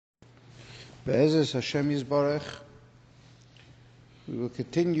Be'ezus Hashem Yisbarach, we will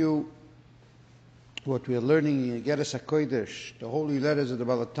continue what we are learning in Igeres HaKodesh, the holy letters of the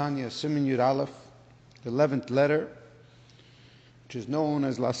Balatanya, Siman Yud Aleph, the 11th letter, which is known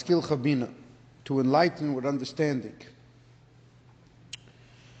as Lihaskilcha Bina, to enlighten with understanding.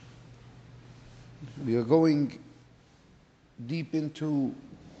 We are going deep into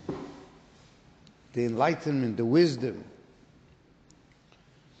the enlightenment, the wisdom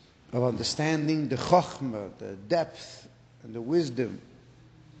of understanding the chokhmah, the depth and the wisdom,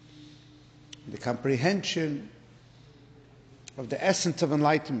 the comprehension of the essence of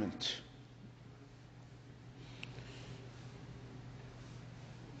enlightenment.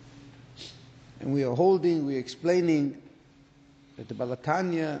 And we are explaining that the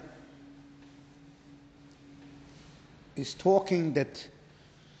Balatanya is talking that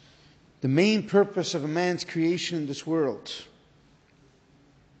the main purpose of a man's creation in this world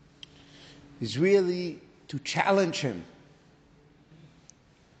is really to challenge him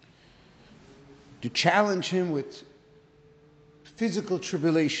with physical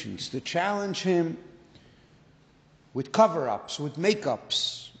tribulations, to challenge him with cover-ups, with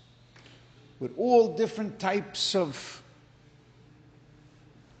make-ups, with all different types of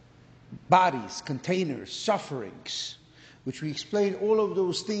bodies, containers, sufferings, which we explain. All of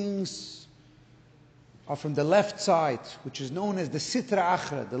those things are from the left side, which is known as the Sitra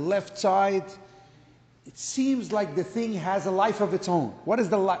Achra, the left side. It seems like the thing has a life of its own. What is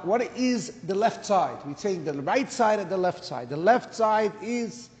the left side? We're saying the right side and the left side. The left side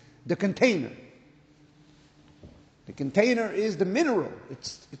is the container. The container is the mineral.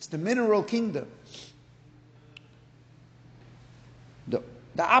 It's the mineral kingdom. The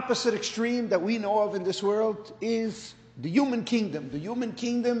opposite extreme that we know of in this world is the human kingdom. The human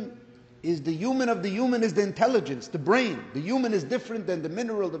kingdom is the human of the human is the intelligence, the brain. The human is different than the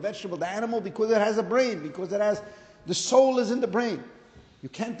mineral, the vegetable, the animal, because it has a brain, because it has, the soul is in the brain. You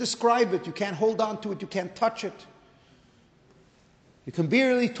can't describe it, you can't hold on to it, you can't touch it. You can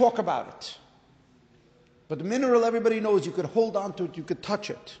barely talk about it. But the mineral, everybody knows, you could hold on to it, you could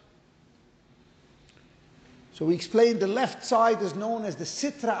touch it. So we explained the left side is known as the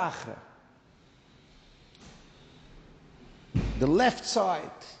Sitra Achra. The left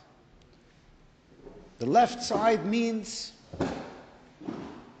side. The left side means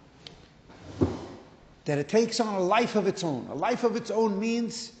that it takes on a life of its own. A life of its own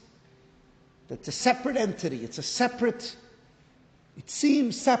means that it's a separate entity. It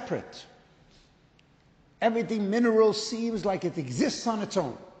seems separate. Everything mineral seems like it exists on its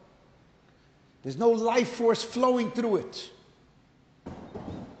own. There's no life force flowing through it.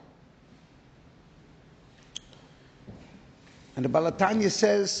 And the Balatanya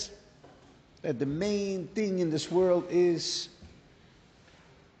says that the main thing in this world is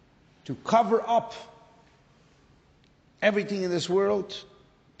to cover up everything in this world,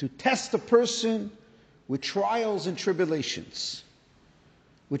 to test a person with trials and tribulations,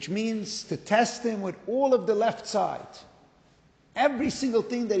 which means to test him with all of the left side. Every single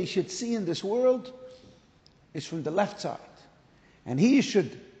thing that he should see in this world is from the left side. And he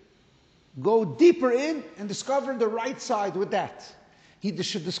should go deeper in and discover the right side with that. He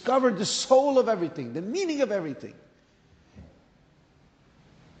should discover the soul of everything, the meaning of everything.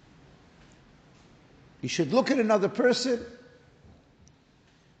 He should look at another person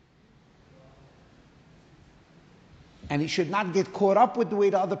and he should not get caught up with the way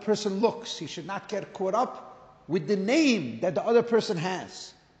the other person looks. He should not get caught up with the name that the other person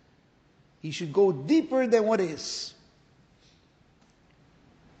has. He should go deeper than what is.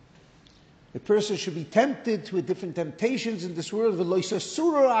 The person should be tempted with different temptations in this world. He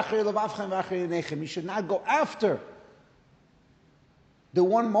should not go after the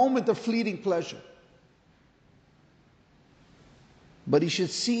one moment of fleeting pleasure. But he should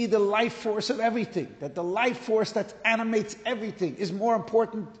see the life force of everything, that the life force that animates everything is more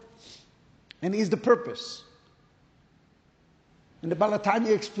important and is the purpose. And the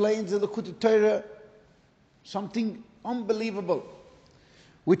Balatanya explains in the Likutei Torah something unbelievable,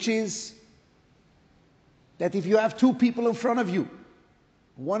 which is that if you have two people in front of you,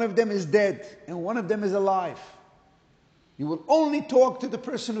 one of them is dead and one of them is alive, you will only talk to the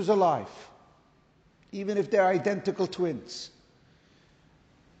person who's alive, even if they're identical twins.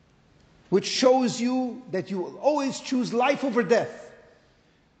 Which shows you that you will always choose life over death.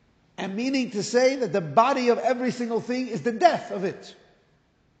 And meaning to say that the body of every single thing is the death of it.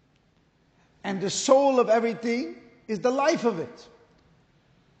 And the soul of everything is the life of it.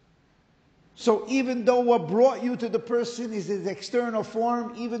 So even though what brought you to the person is his external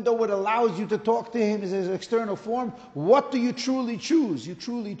form, even though what allows you to talk to him is his external form, what do you truly choose? You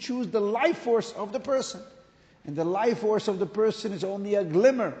truly choose the life force of the person. And the life force of the person is only a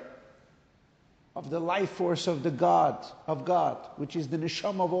glimmer of the life force of God, which is the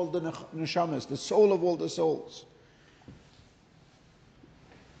neshama of all the neshamas, the soul of all the souls.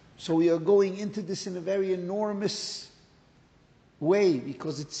 So we are going into this in a very enormous way,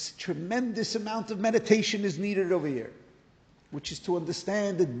 because it's tremendous amount of meditation is needed over here, which is to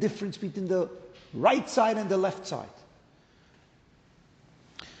understand the difference between the right side and the left side.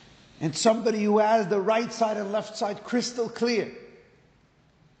 And somebody who has the right side and left side crystal clear,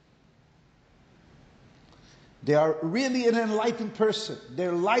 they are really an enlightened person.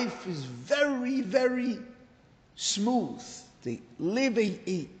 Their life is very, very smooth. They live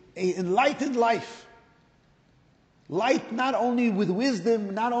a enlightened life. Light not only with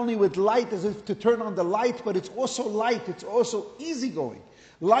wisdom, not only with light as if to turn on the light, but it's also light, it's also easygoing.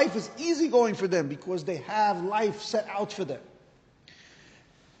 Life is easygoing for them because they have life set out for them.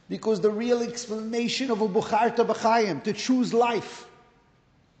 Because the real explanation of a Bucharta B'chayim, to choose life,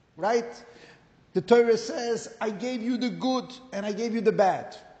 right? The Torah says, I gave you the good and I gave you the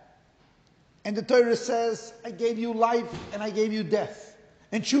bad. And the Torah says, I gave you life and I gave you death.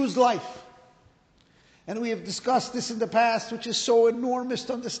 And choose life. And we have discussed this in the past, which is so enormous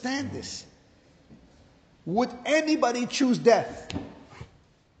to understand this. Would anybody choose death?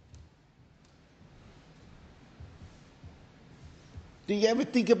 Do you ever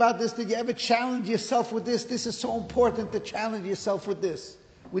think about this? Did you ever challenge yourself with this? This is so important to challenge yourself with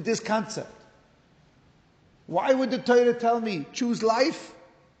this concept. Why would the Torah tell me, choose life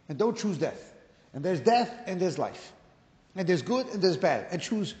and don't choose death? And there's death and there's life. And there's good and there's bad. And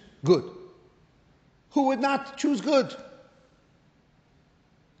choose good. Who would not choose good?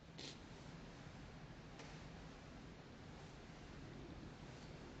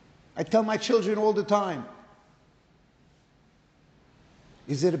 I tell my children all the time,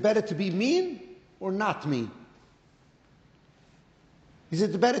 is it better to be mean or not mean? Is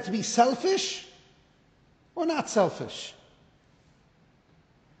it better to be selfish or not selfish?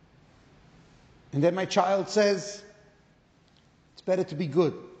 And then my child says, it's better to be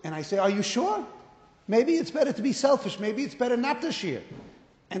good. And I say, are you sure? Maybe it's better to be selfish. Maybe it's better not to shear.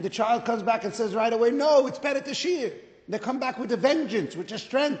 And the child comes back and says right away, no, it's better to shear. They come back with a vengeance, with a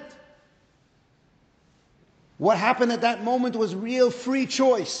strength. What happened at that moment was real free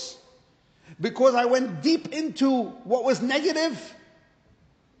choice. Because I went deep into what was negative,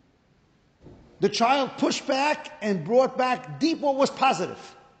 the child pushed back and brought back deep what was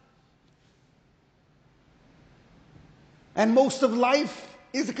positive. And most of life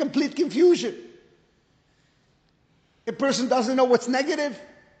is a complete confusion. A person doesn't know what's negative,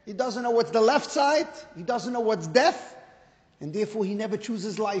 he doesn't know what's the left side, he doesn't know what's death, and therefore he never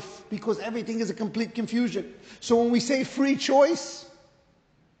chooses life, because everything is a complete confusion. So when we say free choice,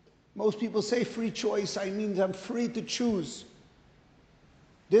 most people say free choice, I mean I'm free to choose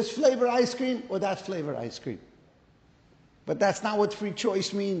this flavor ice cream or that flavor ice cream. But that's not what free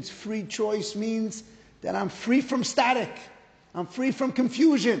choice means. Free choice means that I'm free from static, I'm free from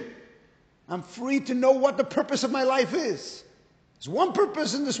confusion. I'm free to know what the purpose of my life is. There's one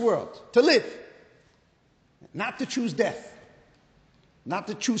purpose in this world, to live. Not to choose death. Not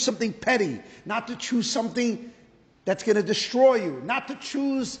to choose something petty. Not to choose something that's going to destroy you. Not to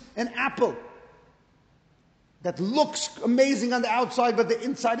choose an apple that looks amazing on the outside, but the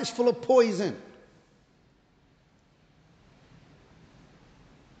inside is full of poison.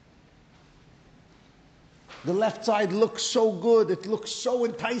 The left side looks so good, it looks so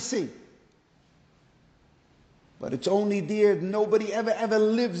enticing. But it's only there. Nobody ever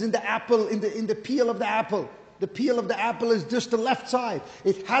lives in the apple, in the peel of the apple. The peel of the apple is just the left side.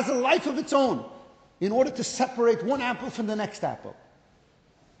 It has a life of its own in order to separate one apple from the next apple.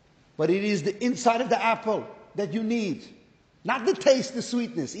 But it is the inside of the apple that you need. Not the taste, the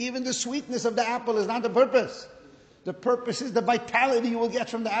sweetness. Even the sweetness of the apple is not the purpose. The purpose is the vitality you will get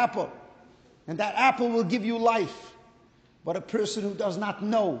from the apple. And that apple will give you life. But a person who does not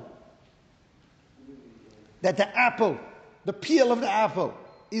know that the apple, the peel of the apple,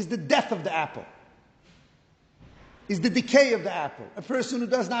 is the death of the apple, is the decay of the apple. A person who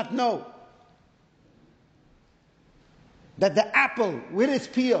does not know that the apple with its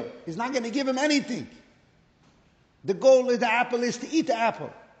peel is not going to give him anything. The goal of the apple is to eat the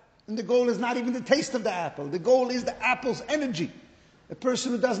apple. And the goal is not even the taste of the apple. The goal is the apple's energy. A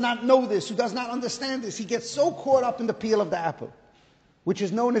person who does not know this, who does not understand this, he gets so caught up in the peel of the apple, which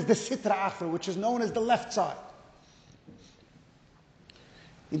is known as the sitra achra, which is known as the left side.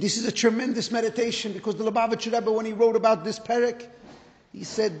 And this is a tremendous meditation, because the Lubavitcher Rebbe, when he wrote about this perek, he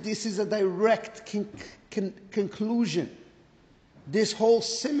said this is a direct conclusion. This whole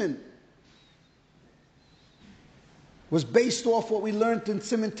siman was based off what we learned in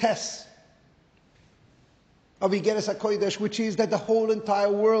Siman Tes of Igeres HaKodesh, which is that the whole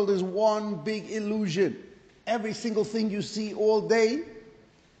entire world is one big illusion. Every single thing you see all day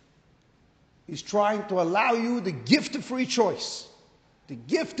is trying to allow you the gift of free choice. The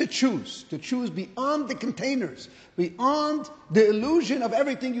gift to choose beyond the containers, beyond the illusion of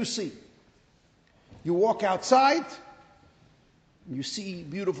everything you see. You walk outside, and you see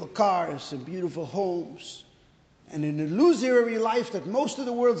beautiful cars and beautiful homes, and an illusory life that most of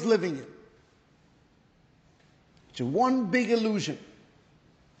the world's living in. It's one big illusion.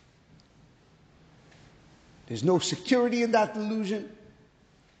 There's no security in that illusion.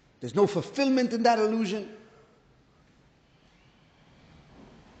 There's no fulfillment in that illusion.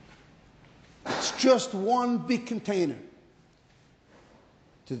 It's just one big container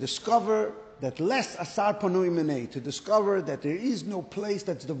to discover that less asar panui minei, to discover that there is no place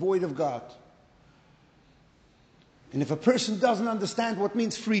that's devoid of God. And if a person doesn't understand what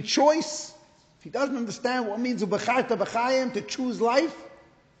means free choice, if he doesn't understand what means ubecharta b'chayim, to choose life,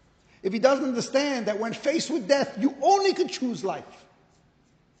 if he doesn't understand that when faced with death, you only can choose life,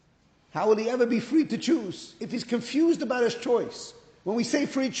 how will he ever be free to choose? If he's confused about his choice. When we say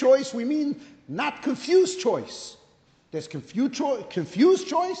free choice, we mean not confused choice. There's confused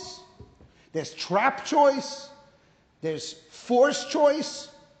choice, there's trap choice, there's forced choice,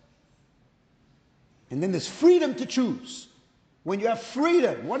 and then there's freedom to choose. When you have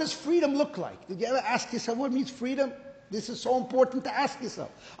freedom, what does freedom look like? Did you ever ask yourself what means freedom? This is so important to ask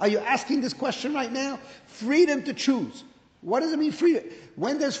yourself. Are you asking this question right now? Freedom to choose. What does it mean, freedom?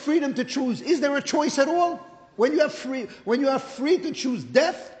 When there's freedom to choose, is there a choice at all? When you are free to choose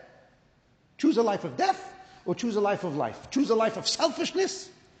death, choose a life of death, or choose a life of life. Choose a life of selfishness,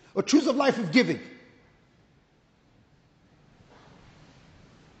 or choose a life of giving.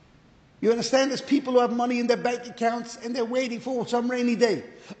 You understand, there's people who have money in their bank accounts and they're waiting for some rainy day.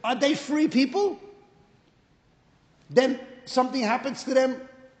 Are they free people? Then something happens to them,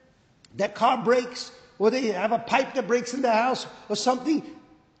 their car breaks, or they have a pipe that breaks in their house, or something,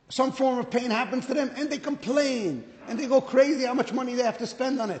 some form of pain happens to them, and they complain, and they go crazy how much money they have to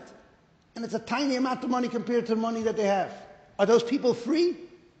spend on it. And it's a tiny amount of money compared to the money that they have. Are those people free?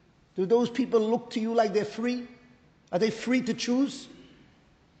 Do those people look to you like they're free? Are they free to choose?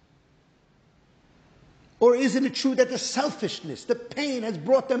 Or isn't it true that the selfishness, the pain has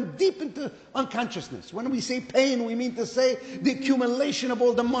brought them deep into unconsciousness? When we say pain, we mean to say the accumulation of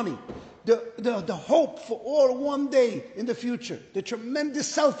all the money, the hope for all one day in the future, the tremendous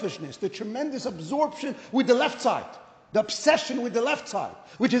selfishness, the tremendous absorption with the left side, the obsession with the left side,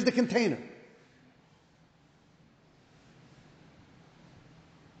 which is the container,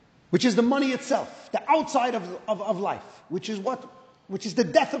 which is the money itself, the outside of life, which is the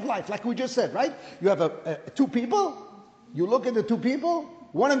death of life, like we just said, right? You have two people, you look at the two people,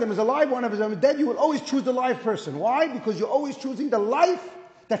 one of them is alive, one of them is dead, you will always choose the live person. Why? Because you're always choosing the life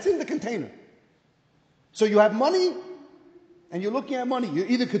that's in the container. So you have money, and you're looking at money. You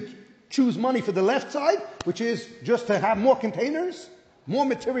either could choose money for the left side, which is just to have more containers, more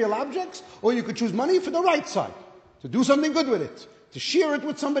material objects, or you could choose money for the right side, to do something good with it, to share it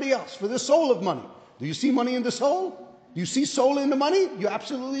with somebody else, for the soul of money. Do you see money in the soul? Do you see soul in the money? You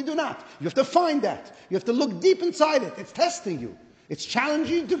absolutely do not. You have to find that. You have to look deep inside it. It's testing you. It's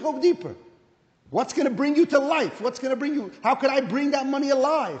challenging you to go deeper. What's going to bring you to life? What's going to bring you? How could I bring that money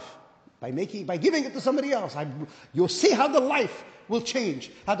alive? By giving it to somebody else. You'll see how the life will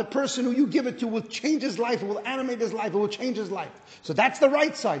change. How the person who you give it to will change his life. It will animate his life. It will change his life. So that's the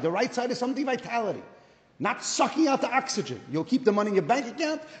right side. The right side is something vitality. Not sucking out the oxygen. You'll keep the money in your bank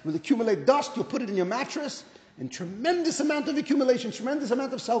account. It will accumulate dust. You'll put it in your mattress. And tremendous amount of accumulation, tremendous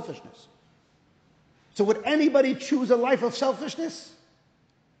amount of selfishness. So would anybody choose a life of selfishness?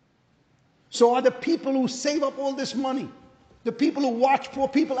 So are the people who save up all this money, the people who watch poor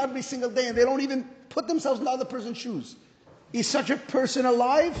people every single day and they don't even put themselves in the other person's shoes, is such a person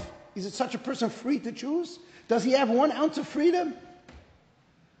alive? Is it such a person free to choose? Does he have 1 ounce of freedom?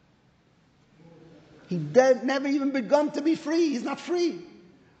 He never even begun to be free. He's not free.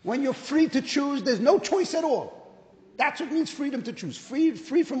 When you're free to choose, there's no choice at all. That's what means freedom to choose. Free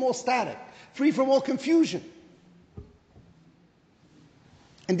from all static. Free from all confusion.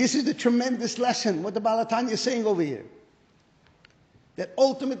 And this is the tremendous lesson, what the Baal HaTanya is saying over here. That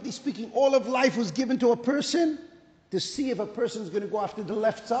ultimately speaking, all of life was given to a person to see if a person is going to go after the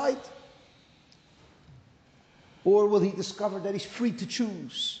left side Or will he discover that he's free to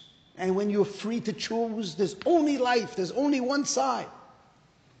choose? And when you're free to choose, there's only life, there's only one side.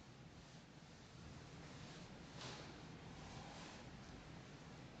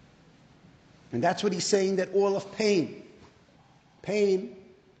 And that's what he's saying, that all of pain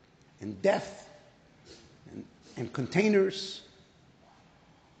and death and containers,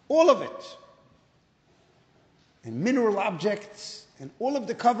 all of it, and mineral objects, and all of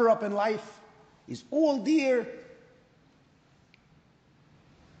the cover-up in life is all there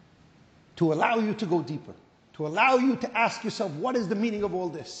to allow you to go deeper, to allow you to ask yourself, what is the meaning of all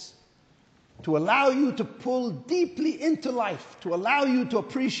this? To allow you to pull deeply into life, to allow you to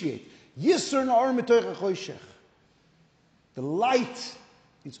appreciate. The light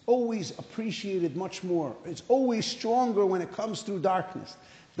is always appreciated much more. It's always stronger when it comes through darkness.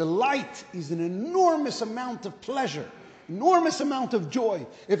 The light is an enormous amount of pleasure, enormous amount of joy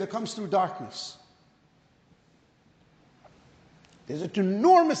if it comes through darkness. There's an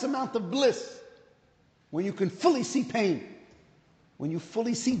enormous amount of bliss when you can fully see pain, when you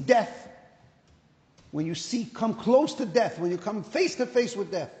fully see death, when you come close to death, when you come face to face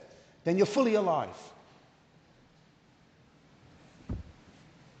with death, then you're fully alive.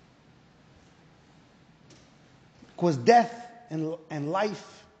 Because death and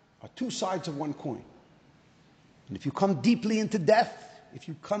life are two sides of one coin. And if you come deeply into death, if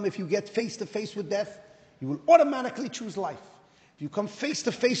you get face to face with death, you will automatically choose life. If you come face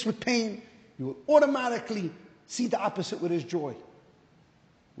to face with pain, you will automatically see the opposite, with his joy.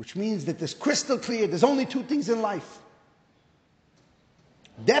 Which means that it's crystal clear, there's only two things in life.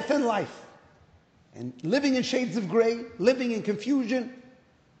 Death and life. And living in shades of gray, living in confusion,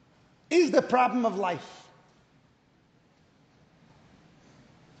 is the problem of life.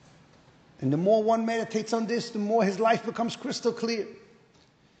 And the more one meditates on this, the more his life becomes crystal clear.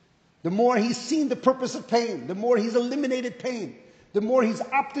 The more he's seen the purpose of pain, the more he's eliminated pain, the more he's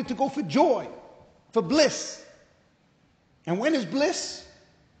opted to go for joy, for bliss. And when is bliss?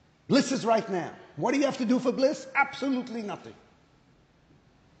 Bliss is right now. What do you have to do for bliss? Absolutely nothing.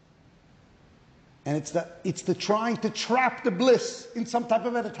 And it's the trying to trap the bliss in some type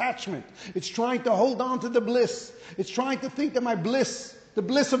of an attachment. It's trying to hold on to the bliss. It's trying to think that my bliss, the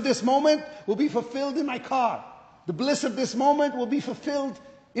bliss of this moment, will be fulfilled in my car. The bliss of this moment will be fulfilled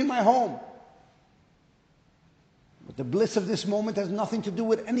in my home. But the bliss of this moment has nothing to do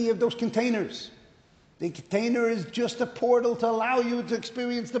with any of those containers. The container is just a portal to allow you to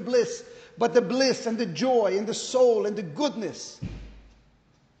experience the bliss. But the bliss and the joy and the soul and the goodness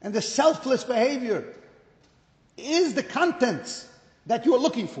and the selfless behavior is the contents that you are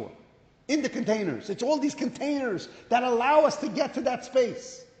looking for in the containers. It's all these containers that allow us to get to that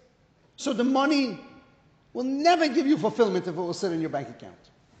space. So the money will never give you fulfillment if it will sit in your bank account.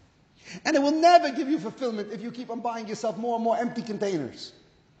 And it will never give you fulfillment if you keep on buying yourself more and more empty containers.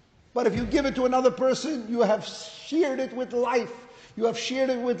 But if you give it to another person, you have shared it with life. You have shared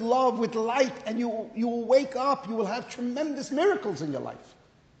it with love, with light, and you will wake up. You will have tremendous miracles in your life.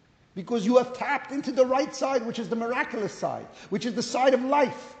 Because you have tapped into the right side, which is the miraculous side, which is the side of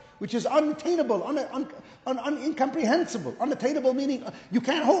life, which is unattainable, incomprehensible. Unattainable meaning you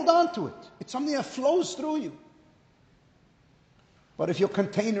can't hold on to it. It's something that flows through you. But if your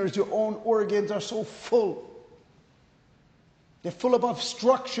containers, your own organs are so full, they're full of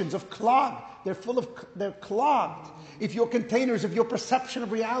obstructions, of clog. They're clogged. If your containers, if your perception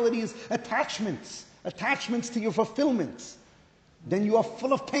of reality is attachments to your fulfillments, then you are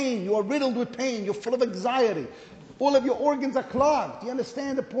full of pain. You are riddled with pain. You're full of anxiety. All of your organs are clogged. Do you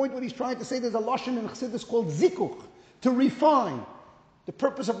understand the point? What he's trying to say? There's a lashon in Chassidus called zikuch, to refine. The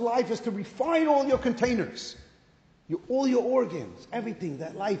purpose of life is to refine all your containers. All your organs, everything,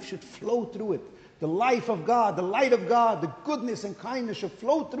 that life should flow through it. The life of God, the light of God, the goodness and kindness should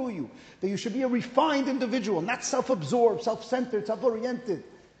flow through you. That you should be a refined individual, not self-absorbed, self-centered, self-oriented.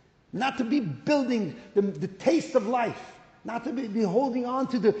 Not to be building the taste of life. Not to be holding on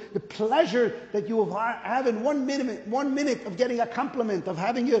to the pleasure that you have in 1 minute of getting a compliment, of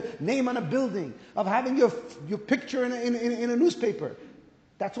having your name on a building, of having your picture in a newspaper.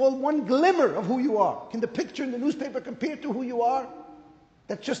 That's all one glimmer of who you are. Can the picture in the newspaper compare to who you are?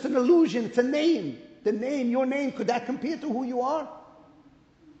 That's just an illusion. It's a name. The name, your name, could that compare to who you are?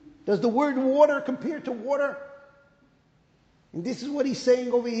 Does the word water compare to water? And this is what he's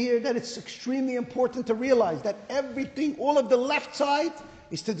saying over here, that it's extremely important to realize that everything, all of the left side,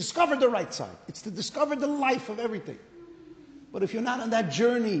 is to discover the right side. It's to discover the life of everything. But if you're not on that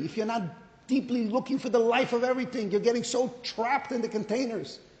journey, if you're not deeply looking for the life of everything, you're getting so trapped in the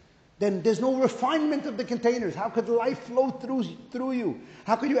containers, then there's no refinement of the containers. How could life flow through you?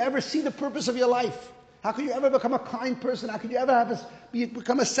 How could you ever see the purpose of your life? How could you ever become a kind person? How could you ever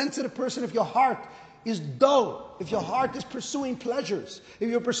become a sensitive person if your heart is dull, if your heart is pursuing pleasures, if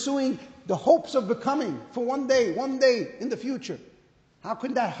you're pursuing the hopes of becoming for one day in the future? How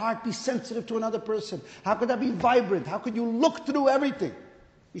could that heart be sensitive to another person? How could that be vibrant? How could you look through everything?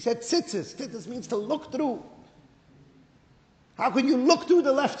 He said tzitzis. Tzitzis means to look through. How could you look through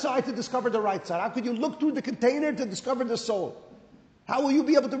the left side to discover the right side? How could you look through the container to discover the soul? How will you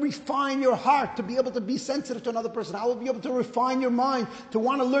be able to refine your heart to be able to be sensitive to another person? How will you be able to refine your mind to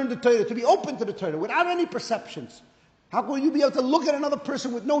want to learn the Torah, to be open to the Torah without any perceptions? How will you be able to look at another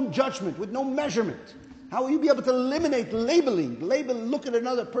person with no judgment, with no measurement? How will you be able to eliminate look at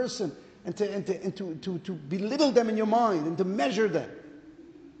another person and to belittle them in your mind and to measure them?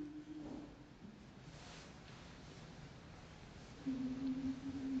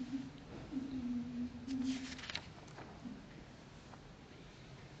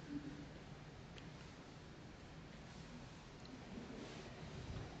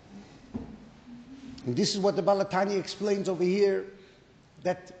 And this is what the Balatani explains over here,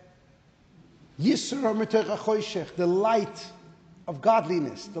 that Yisra Mitecha Choshech, the light of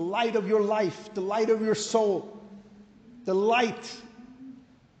godliness, the light of your life, the light of your soul, the light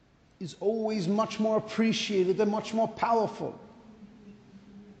is always much more appreciated and much more powerful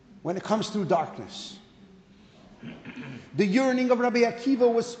when it comes through darkness. The yearning of Rabbi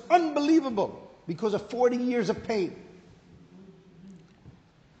Akiva was unbelievable because of 40 years of pain.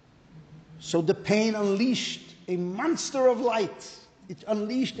 So the pain unleashed a monster of light. It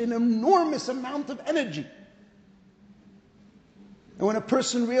unleashed an enormous amount of energy. And when a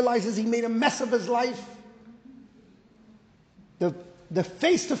person realizes he made a mess of his life, the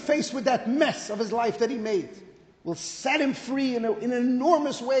face-to-face with that mess of his life that he made will set him free in an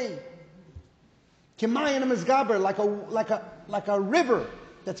enormous way. Kimayim Mizgaber, like a river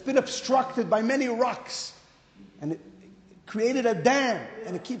that's been obstructed by many rocks. And it created a dam,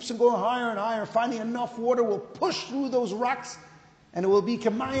 and it keeps on going higher and higher. Finding enough water will push through those rocks, and it will be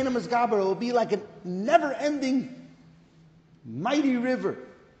Kamayim Mizgaber. It will be like a never-ending, mighty river.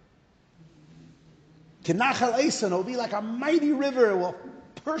 Kenachal Eisen, it will be like a mighty river. It will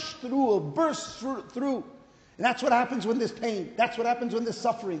push through, it will burst through. And that's what happens when there's pain. That's what happens when there's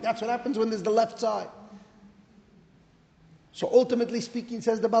suffering. That's what happens when there's the left side. So ultimately speaking,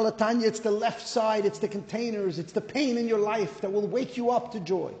 says the Balatanya, it's the left side, it's the containers, it's the pain in your life that will wake you up to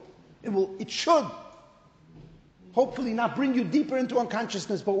joy. It should hopefully not bring you deeper into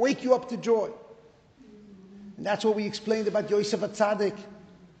unconsciousness, but wake you up to joy. And that's what we explained about Yosef HaTzadik.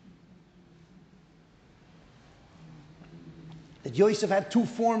 That Yosef had two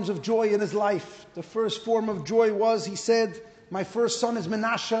forms of joy in his life. The first form of joy was, he said, my first son is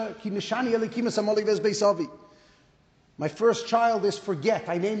Menashe, ki nishani elikim es hamoli ves beis avi. My first child is forget.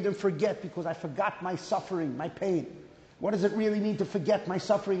 I named him forget because I forgot my suffering, my pain. What does it really mean to forget my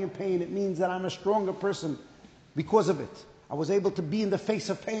suffering and pain? It means that I'm a stronger person because of it. I was able to be in the face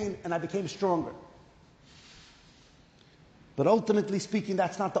of pain and I became stronger. But ultimately speaking,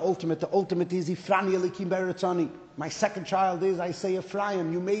 that's not the ultimate. The ultimate is Ifrani elikim beretzani. My second child is, I say,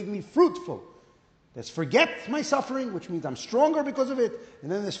 Ephraim, you made me fruitful. There's forget my suffering, which means I'm stronger because of it.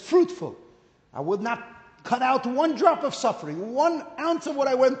 And then there's fruitful. I would not cut out one drop of suffering, 1 ounce of what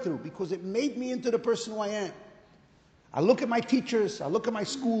I went through, because it made me into the person who I am. I look at my teachers, I look at my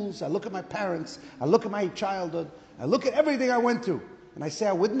schools, I look at my parents, I look at my childhood, I look at everything I went through, and I say,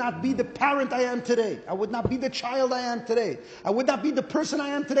 I would not be the parent I am today. I would not be the child I am today. I would not be the person I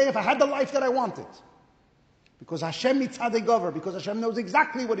am today if I had the life that I wanted. Because Hashem mitzadei gover, because Hashem knows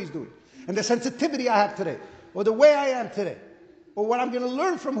exactly what He's doing. And the sensitivity I have today, or the way I am today, or what I'm going to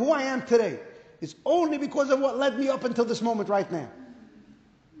learn from who I am today, is only because of what led me up until this moment right now.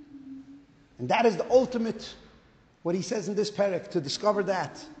 And that is the ultimate, what he says in this parak, to discover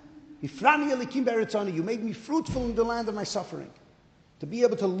that. Ifrani elikim beretzani, you made me fruitful in the land of my suffering. To be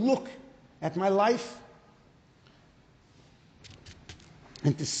able to look at my life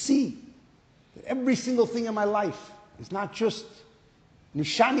and to see that every single thing in my life is not just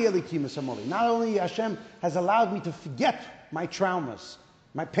nishani elikim esamoli. Not only Hashem has allowed me to forget my traumas,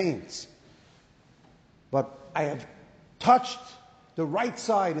 my pains, but I have touched the right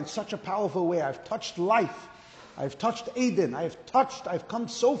side in such a powerful way. I've touched life. I've touched Eden. I've come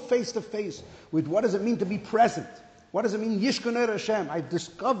so face to face with what does it mean to be present. What does it mean, Yishkoner Hashem? I've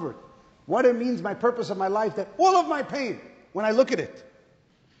discovered what it means, my purpose of my life, that all of my pain, when I look at it,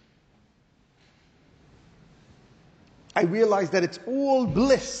 I realize that it's all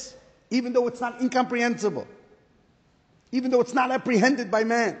bliss, even though it's not incomprehensible, even though it's not apprehended by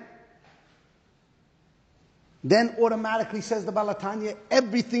man. Then automatically, says the Balatanya,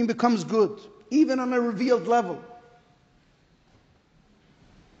 everything becomes good. even on a revealed level.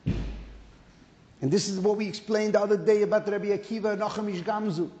 And this is what we explained the other day about Rabbi Akiva and Nachamish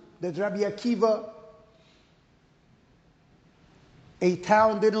Gamzu. That Rabbi Akiva, a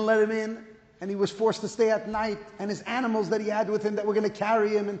town didn't let him in, and he was forced to stay at night, and his animals that he had with him that were going to carry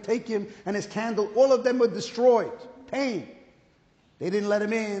him and take him, and his candle, all of them were destroyed. Pain. They didn't let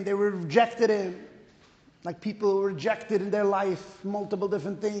him in, they rejected him. Like people were rejected in their life, multiple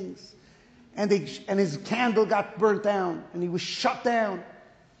different things. And his candle got burnt down, and he was shut down.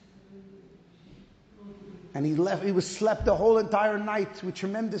 And he was slept the whole entire night with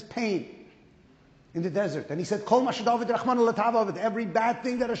tremendous pain in the desert. And he said, Kol ma shedavid Rachman l'tavavid. Every bad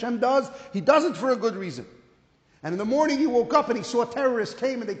thing that Hashem does, He does it for a good reason. And in the morning he woke up and he saw terrorists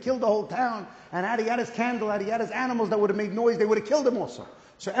came and they killed the whole town. And had he had his candle, had he had his animals that would have made noise, they would have killed him also.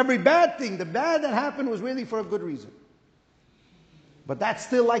 So every bad thing, the bad that happened was really for a good reason. But that's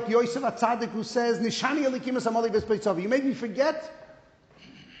still like Yosef HaTzadik who says, Nishani elikim es amali b'speitzov. You make me forget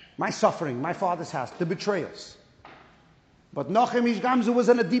my suffering, my father's house, the betrayals. But Nachamish Gamzu was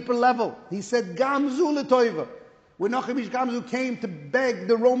on a deeper level. He said, Gamzu l'toiva. When Nachamish Gamzu came to beg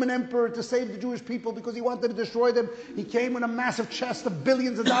the Roman emperor to save the Jewish people because he wanted to destroy them, he came with a massive chest of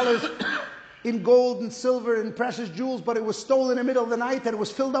billions of dollars in gold and silver and precious jewels, but it was stolen in the middle of the night and it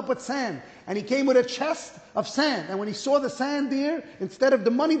was filled up with sand. And he came with a chest of sand. And when he saw the sand there, instead of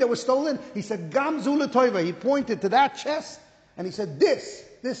the money that was stolen, he said, Gamzu l'toiva. He pointed to that chest and he said, this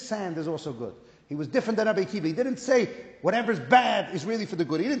sand is also good. He was different than Rabbi Akiva. He didn't say whatever's bad is really for the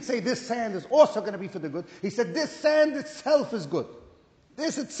good. He didn't say this sand is also going to be for the good. He said this sand itself is good.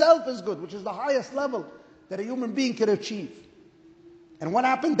 This itself is good, which is the highest level that a human being can achieve. And what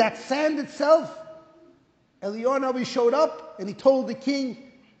happened? That sand itself, Eliyahu showed up and he told the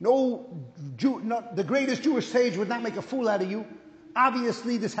king, the greatest Jewish sage would not make a fool out of you.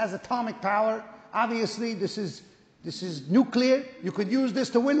 Obviously this has atomic power. Obviously this is nuclear. You could use this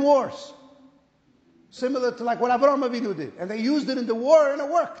to win wars. Similar to like what Avraham Avinu did. And they used it in the war and it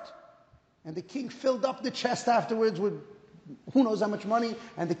worked. And the king filled up the chest afterwards with who knows how much money.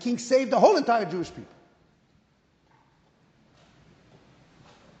 And the king saved the whole entire Jewish people.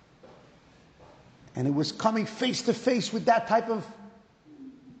 And it was coming face to face with that type of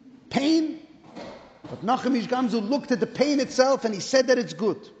pain. But Nachamish Gamzu looked at the pain itself and he said that it's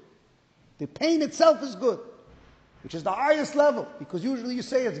good. The pain itself is good. Which is the highest level. Because usually you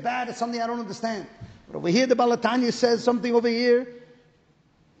say it's bad, it's something I don't understand. But over here the Balatanya says something over here.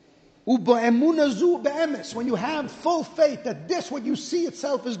 When you have full faith that this, what you see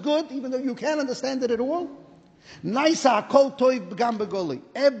itself is good, even though you can't understand it at all,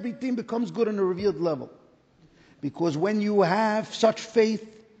 everything becomes good on a revealed level. Because when you have such faith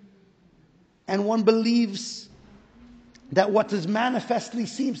and one believes that what is manifestly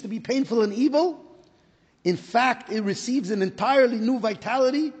seems to be painful and evil, in fact, it receives an entirely new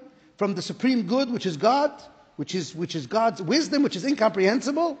vitality from the supreme good, which is God, which is God's wisdom, which is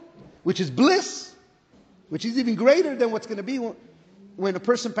incomprehensible, which is bliss, which is even greater than what's going to be when a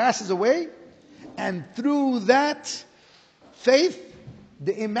person passes away. And through that faith,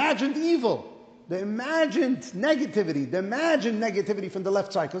 the imagined evil, the imagined negativity from the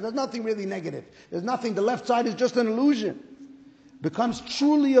left side, because there's nothing really negative. There's nothing, the left side is just an illusion, becomes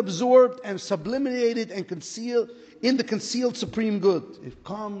truly absorbed and sublimated and concealed in the concealed supreme good. It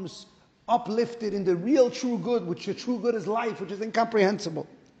comes uplifted in the real true good, which the true good is life, which is incomprehensible.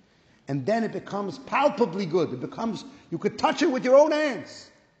 And then it becomes palpably good. It becomes, you could touch it with your own hands.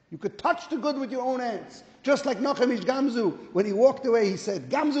 You could touch the good with your own hands. Just like Nachamish Gamzu, when he walked away, he said,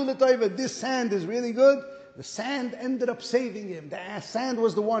 Gamzu l'toiva, this sand is really good. The sand ended up saving him. The sand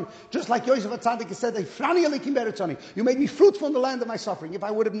was the one. Just like Yosef HaTzadik said, you made me fruitful in the land of my suffering. If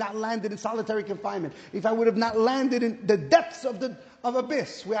I would have not landed in solitary confinement, if I would have not landed in the depths of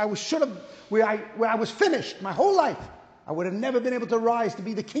abyss, where I was finished my whole life, I would have never been able to rise to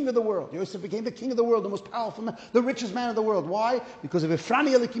be the king of the world. Yosef became the king of the world, the most powerful man, the richest man of the world. Why? Because of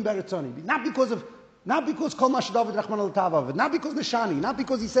Efrani Elikim Beretzoni. Not because Kol Mash David Rachman al Tavav, not because Nishani, not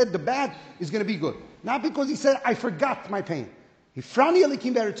because he said the bad is going to be good, not because he said I forgot my pain. Efrani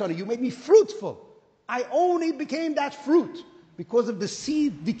Elikim Beretzoni, you made me fruitful. I only became that fruit because of the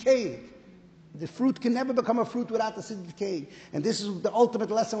seed decaying. The fruit can never become a fruit without the seed decaying. And this is the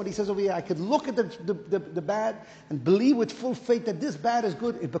ultimate lesson, what he says over here. I could look at the bad and believe with full faith that this bad is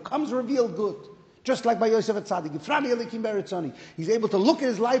good. It becomes revealed good. Just like by Yosef HaTzadik. He's able to look at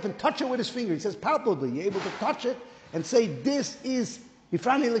his life and touch it with his finger. He says palpably, you're able to touch it and say, this is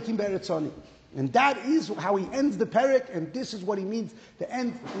Ifrani Elikim Beretzoni. And that is how he ends the parak, and this is what he means. The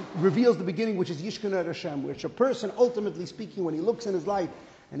end reveals the beginning, which is Yishkana Hashem, which a person, ultimately speaking, when he looks in his life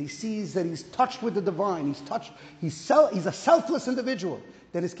and he sees that he's touched with the divine, he's a selfless individual,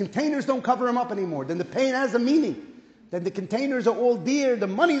 then his containers don't cover him up anymore, then the pain has a meaning. Then the containers are all dear, the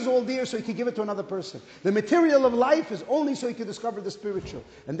money is all dear, so he can give it to another person. The material of life is only so he can discover the spiritual.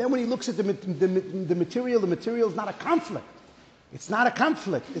 And then when he looks at the material is not a conflict. It's not a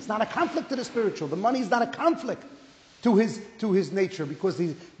conflict. It's not a conflict to the spiritual. The money is not a conflict to his nature, because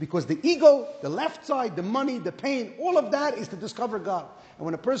the ego, the left side, the money, the pain, all of that is to discover God. And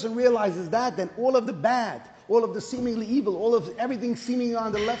when a person realizes that, then all of the bad, all of the seemingly evil, all of everything seemingly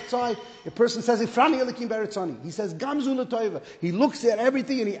on the left side, a person says, Ifrani Elikim Beretzani. He says, Gamzu L'Toiva. He looks at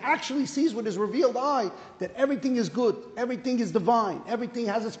everything and he actually sees with his revealed eye that everything is good, everything is divine, everything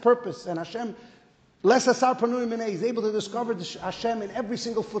has its purpose. And Hashem, Less Asar Panuim Minei, is able to discover Hashem in every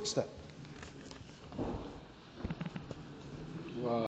single footstep.